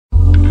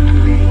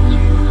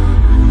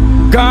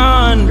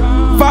Gone,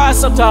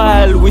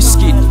 versatile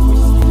WHIZZ-KID,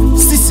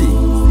 SISE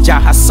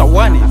JAHA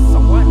SAWANEH.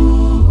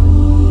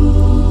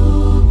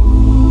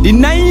 The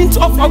 9th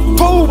of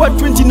October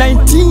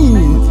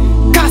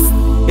 2019 cast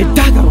a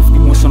dagger of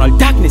emotional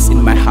darkness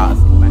in my heart.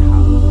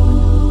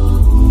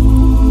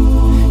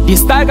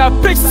 This dagger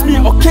pricks me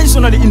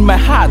occasionally in my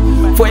heart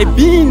for a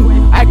being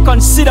I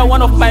consider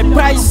one of my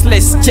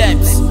priceless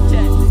gems.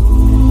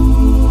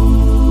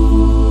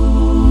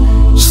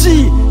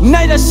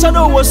 Neither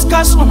shadow was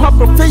cast on her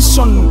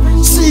profession.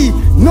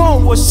 Nor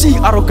was she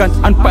arrogant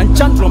and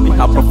panchantrum in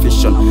her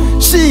profession.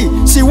 She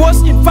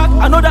was in fact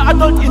another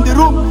adult in the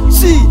room.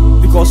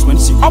 Because when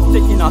she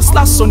opted in her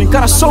slash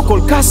Sonicara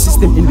so-called caste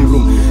system in the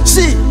room,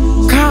 she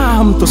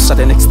came to a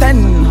certain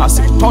extent has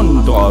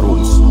returned to our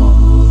rooms.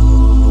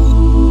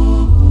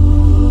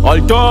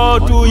 Although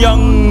too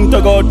young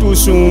to go too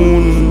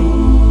soon,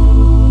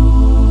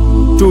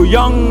 too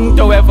young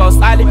to wave us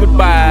early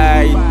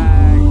goodbye.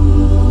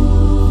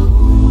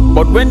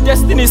 But when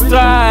destiny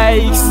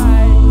strikes,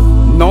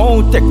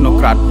 no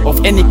technocrat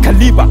of any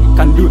caliber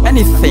can do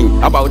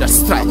anything about that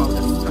strike.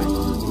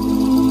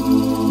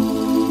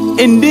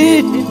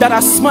 Indeed, that a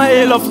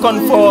smile of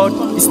comfort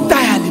is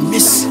direly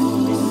missed.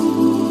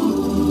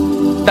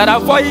 That a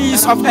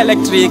voice of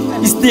electric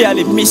is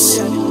dearly missed.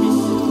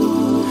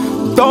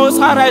 Those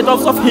are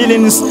write-offs of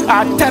healings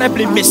are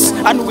terribly missed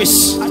and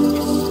wish.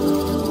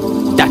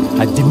 That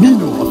a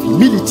demeanor of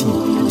humility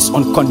is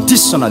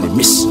unconditionally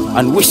missed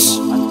and wish.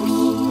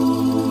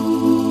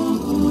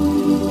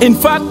 In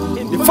fact,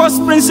 the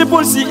first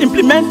principle she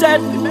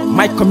implemented,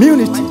 my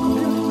community.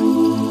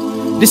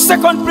 The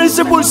second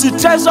principle she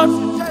treasured,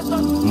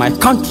 my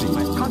country.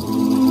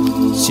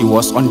 She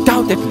was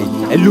undoubtedly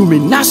a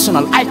looming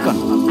national icon.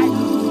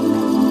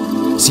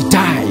 She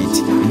died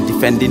in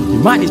defending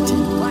humanity.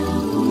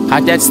 Her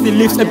death still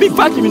leaves a big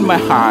vacuum in my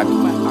heart.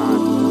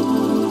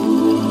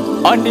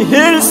 On the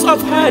heels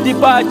of her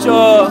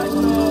departure,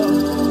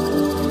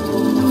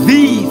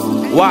 these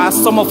were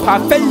some of her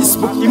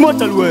Facebook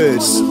immortal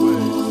words.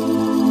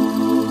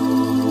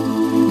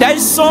 There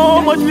is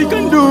so much we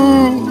can do.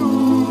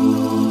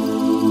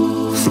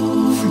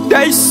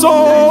 There is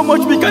so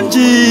much we can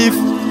give.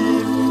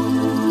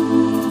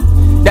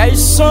 There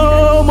is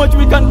so much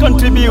we can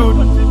contribute.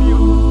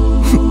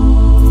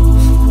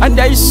 And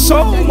there is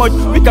so much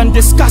we can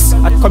discuss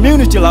at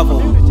community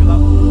level.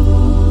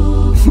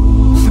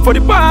 For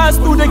the past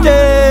 2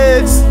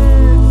 decades,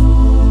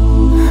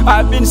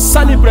 I've been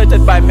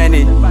celebrated by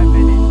many.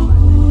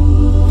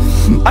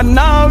 And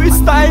now it's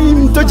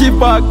time to give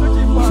back.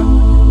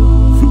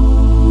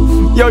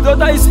 Your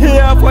daughter is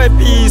here for a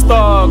peace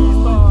talk.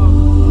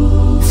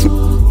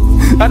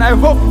 And I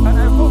hope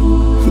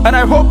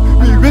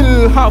we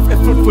will have a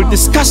fruitful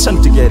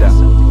discussion together.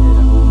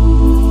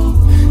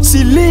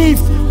 She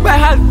lived by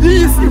her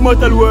these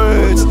immortal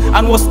words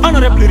and was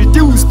honorably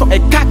reduced to a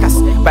carcass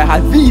by her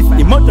these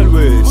immortal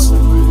words.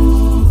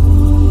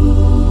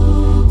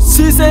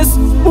 She says,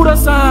 Pura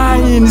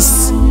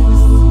signs,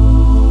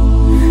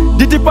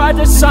 the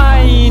departed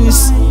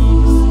signs,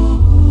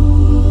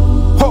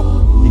 hope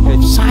the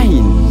great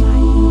shine,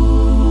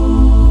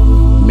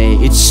 may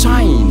it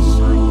shine.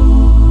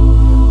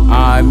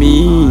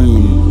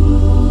 Ameen.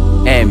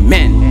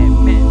 Amen.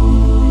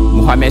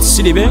 Muhammad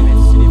Sidibe,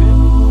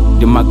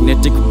 the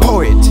magnetic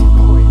poet.